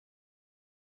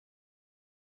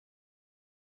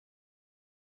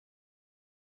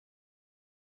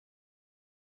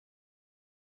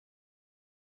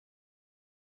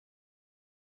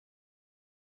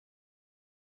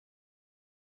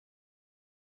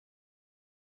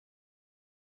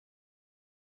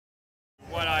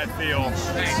what I feel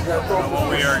about what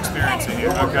we are experiencing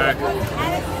here. Okay.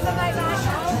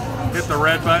 Hit the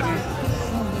red button.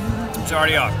 It's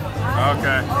already up.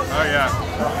 Okay. Oh yeah.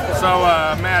 So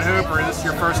Matt Hooper, this is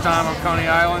your first time on Coney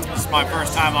Island? This is my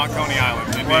first time on Coney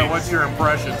Island. Well, what's your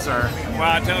impression, sir? Well,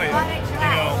 I tell you,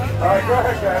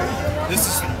 this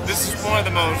is one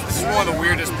of the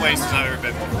weirdest places I've ever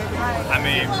been to. I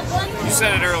mean, you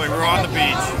said it earlier. We're on the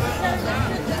beach,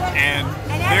 and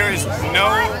there is no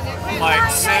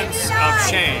sense of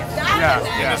shame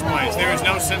in this place. There is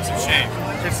no sense of shame.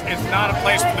 It's not a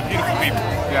place for the beautiful people.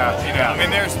 I mean,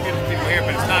 there's beautiful people here,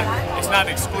 but it's not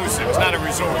exclusive. It's not a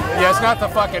resort. Yeah, it's not the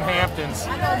fucking Hamptons.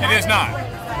 It is not.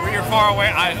 When you're far away,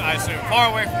 I assume far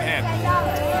away from the Hamptons.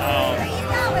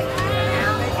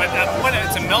 But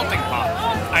it's a melting pot.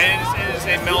 It is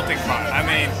a melting pot. I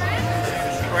mean,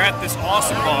 we're at this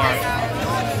awesome bar,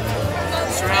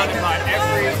 surrounded by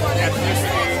every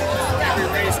ethnicity, every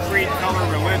race, creed, color,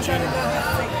 religion.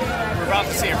 We're about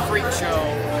to see a freak show.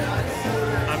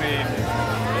 I mean,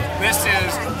 this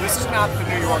is not the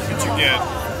New York that you get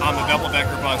on the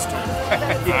double-decker bus tour.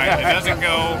 Right? It doesn't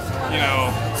go,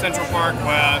 Central Park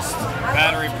West,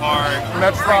 Battery Park,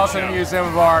 Metropolitan Museum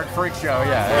of Art, freak show.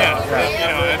 You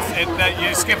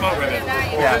skip over it.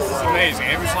 This is amazing.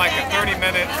 It was like a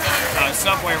 30-minute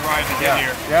subway ride to get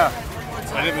here.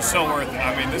 But it was so worth it.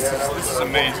 I mean, this is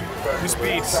amazing. This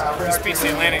beats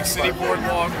the Atlantic City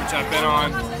Boardwalk, which I've been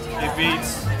on. It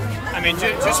beats. I mean,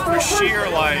 just for sheer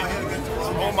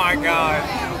oh my God,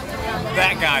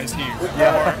 that guy's here.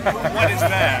 Or what is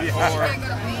that? Or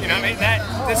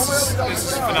this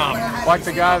is phenomenal. Like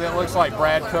the guy that looks like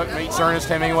Brad Cook meets Ernest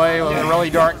Hemingway with a really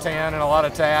dark tan and a lot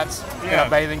of tats in a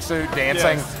bathing suit,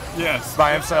 dancing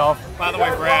by himself. By the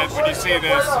way, Brad, when you see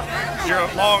this, your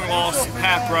long-lost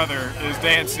half-brother is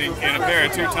dancing in a pair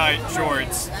of too tight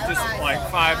shorts, just like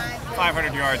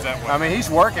 500 yards that way. I mean, he's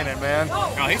working it, man.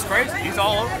 No, he's crazy. He's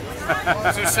all over it.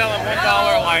 They're selling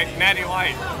 $1 Natty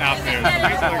Light out there.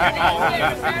 People are getting all over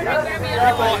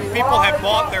it. People have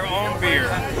bought their own beer,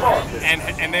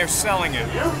 and they're selling it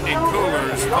in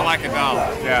coolers for like $1.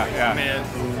 Man,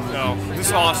 so this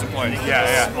is an awesome place. This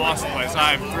is an awesome place.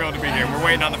 I'm thrilled to be here. We're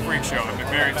waiting on the freak show. I'm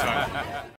very excited.